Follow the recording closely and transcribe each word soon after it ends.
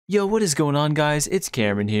Yo, what is going on, guys? It's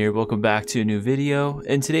Cameron here. Welcome back to a new video.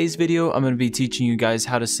 In today's video, I'm going to be teaching you guys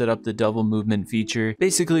how to set up the double movement feature.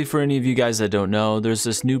 Basically, for any of you guys that don't know, there's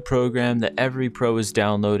this new program that every pro is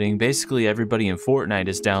downloading. Basically, everybody in Fortnite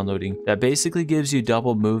is downloading that basically gives you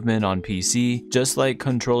double movement on PC. Just like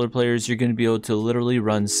controller players, you're going to be able to literally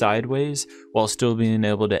run sideways while still being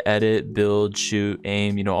able to edit, build, shoot,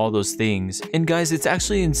 aim, all those things. And guys, it's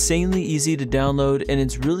actually insanely easy to download and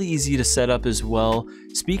it's really easy to set up as well.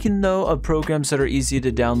 Speaking though of programs that are easy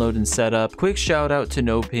to download and set up, quick shout out to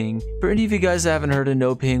NoPing. For any of you guys that haven't heard of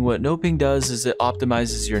NoPing, what NoPing does is it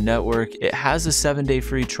optimizes your network. It has a 7-day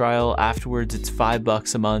free trial. Afterwards, it's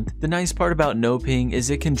 $5 a month. The nice part about NoPing is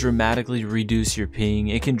it can dramatically reduce your ping.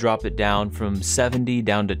 It can drop it down from 70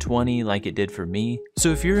 down to 20 like it did for me. So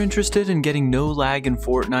if you're interested in getting no lag in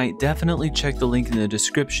Fortnite, definitely check the link in the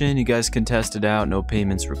description. You guys can test it out, no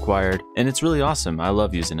payments required, and it's really awesome. I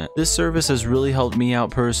love using it. This service has really helped me out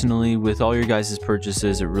personally with all your guys'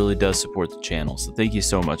 purchases. It really does support the channel, so thank you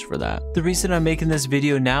so much for that. The reason I'm making this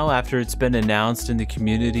video now after it's been announced in the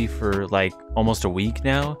community for like almost a week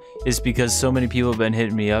now is because so many people have been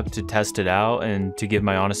hitting me up to test it out and to give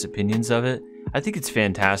my honest opinions of it. I think it's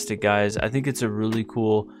fantastic, guys. I think it's a really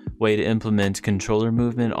cool way to implement controller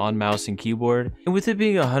movement on mouse and keyboard. And with it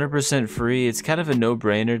being 100% free, it's kind of a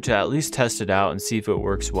no-brainer to at least test it out and see if it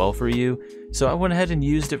works well for you. So I went ahead and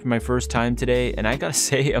used it for my first time today, and I gotta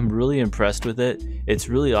say I'm really impressed with it. It's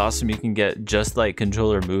really awesome. You can get just like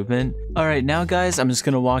controller movement. Alright, now guys, I'm just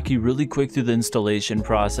gonna walk you really quick through the installation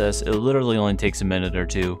process. It literally only takes a minute or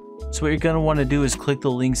two. So what you're going to want to do is click the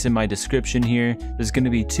links in my description here. There's going to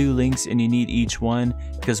be 2 links and you need each one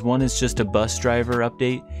because one is just a bus driver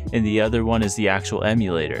update and the other one is the actual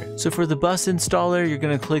emulator. So for the bus installer, you're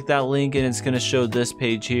going to click that link and it's going to show this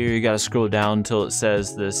page here. You got to scroll down until it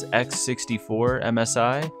says this X64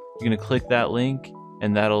 MSI. You're going to click that link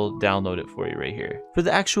and that'll download it for you right here. For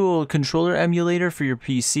the actual controller emulator for your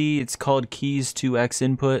PC, it's called Keys 2X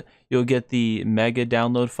Input. You'll get the mega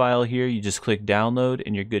download file here. You just click download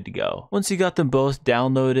and you're good to go. Once you got them both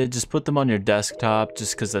downloaded, just put them on your desktop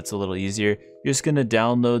just because that's a little easier. You're just gonna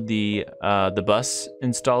download the bus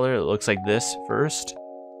installer. It looks like this first.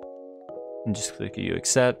 And just click you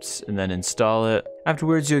accept and then install it.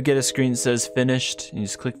 Afterwards, you'll get a screen that says finished. And you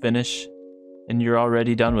just click finish and you're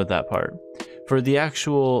already done with that part. For the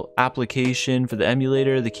actual application for the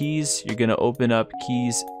emulator, the keys, you're gonna open up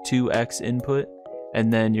Keys 2X Input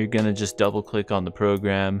and then you're gonna just double click on the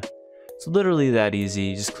program. It's literally that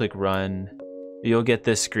easy. Just click run. You'll get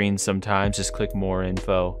this screen sometimes. Just click more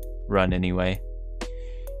info, run anyway,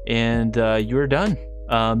 and you're done.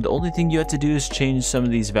 The only thing you have to do is change some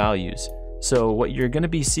of these values. So what you're gonna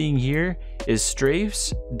be seeing here is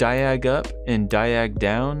strafes, diag up, and diag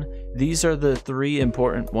down. These are the 3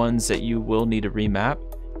 important ones that you will need to remap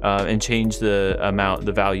and change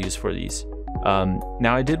the values for these.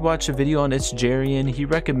 Now I did watch a video on HeyItsCameron. He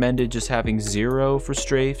recommended just having 0 for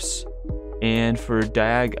strafes, and for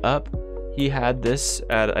diag up he had this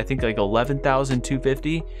at I think like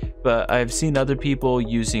 11,250, but I've seen other people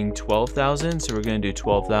using 12,000, so we're going to do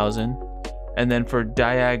 12,000. And then for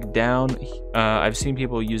diag down, I've seen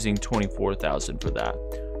people using 24,000 for that.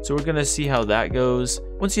 So we're going to see how that goes.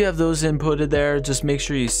 Once you have those inputted there, just make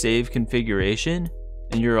sure you save configuration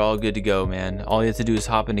and you're all good to go, man. All you have to do is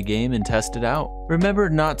hop in a game and test it out. Remember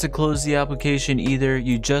not to close the application either.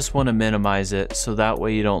 You just want to minimize it so that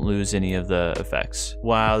way you don't lose any of the effects.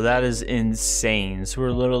 Wow, that is insane. So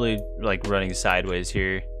we're literally like running sideways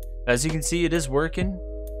here. As you can see, it is working.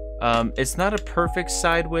 It's not a perfect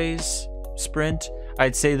sideways sprint.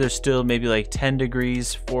 I'd say there's still maybe like 10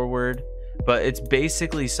 degrees forward, but it's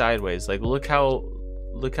basically sideways. Like look how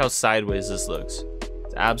sideways this looks.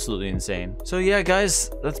 It's absolutely insane. So yeah, guys,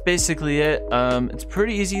 that's basically it. It's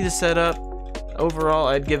pretty easy to set up. Overall,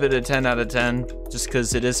 I'd give it a 10 out of 10 just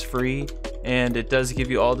because it is free and it does give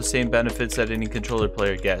you all the same benefits that any controller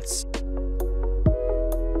player gets.